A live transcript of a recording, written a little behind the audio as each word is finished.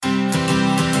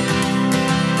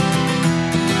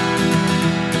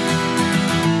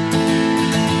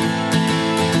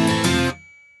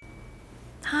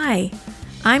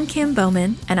I'm Kim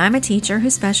Bowman, and I'm a teacher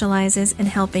who specializes in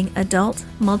helping adult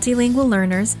multilingual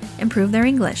learners improve their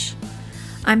English.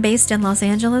 I'm based in Los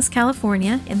Angeles,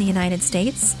 California, in the United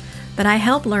States, but I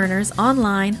help learners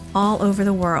online all over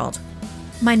the world.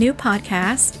 My new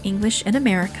podcast, English in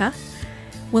America,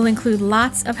 will include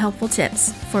lots of helpful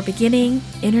tips for beginning,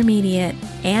 intermediate,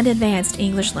 and advanced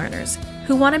English learners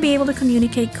who want to be able to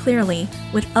communicate clearly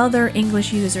with other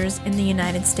English users in the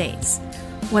United States,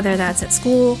 whether that's at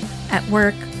school, at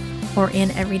work, or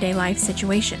in everyday life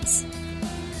situations.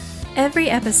 Every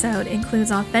episode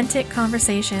includes authentic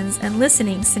conversations and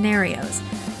listening scenarios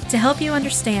to help you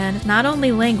understand not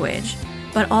only language,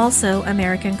 but also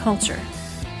American culture.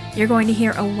 You're going to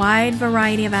hear a wide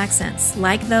variety of accents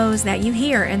like those that you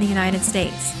hear in the United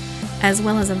States, as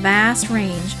well as a vast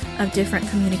range of different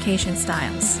communication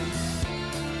styles.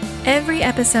 Every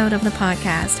episode of the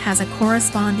podcast has a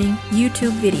corresponding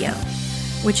YouTube video,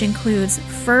 which includes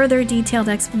further detailed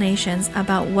explanations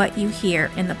about what you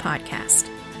hear in the podcast.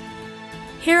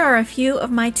 Here are a few of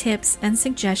my tips and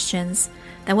suggestions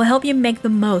that will help you make the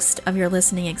most of your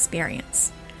listening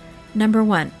experience. Number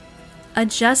 1,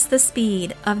 adjust the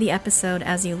speed of the episode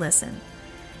as you listen.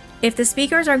 If the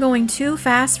speakers are going too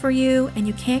fast for you and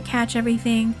you can't catch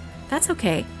everything, that's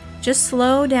okay. Just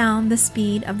slow down the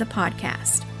speed of the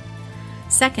podcast.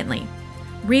 Secondly,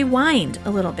 rewind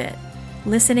a little bit.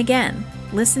 Listen again.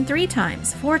 Listen 3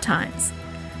 times, 4 times.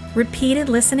 Repeated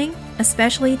listening,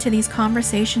 especially to these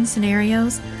conversation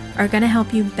scenarios, are going to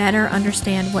help you better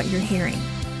understand what you're hearing.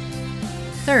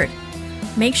 Third,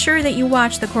 make sure that you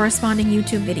watch the corresponding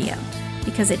YouTube video,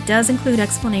 because it does include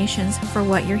explanations for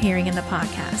what you're hearing in the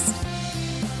podcast.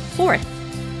 Fourth,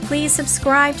 please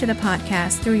subscribe to the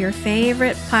podcast through your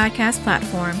favorite podcast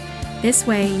platform. This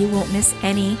way you won't miss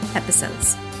any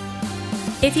episodes.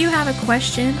 If you have a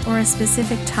question or a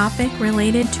specific topic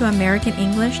related to American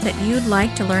English that you'd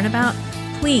like to learn about,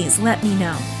 please let me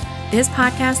know. This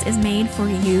podcast is made for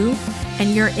you,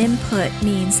 and your input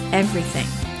means everything.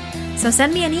 So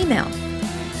send me an email.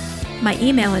 My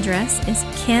email address is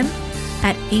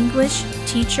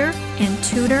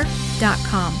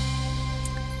kim@englishteacherandtutor.com.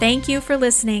 Thank you for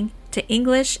listening to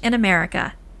English in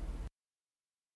America.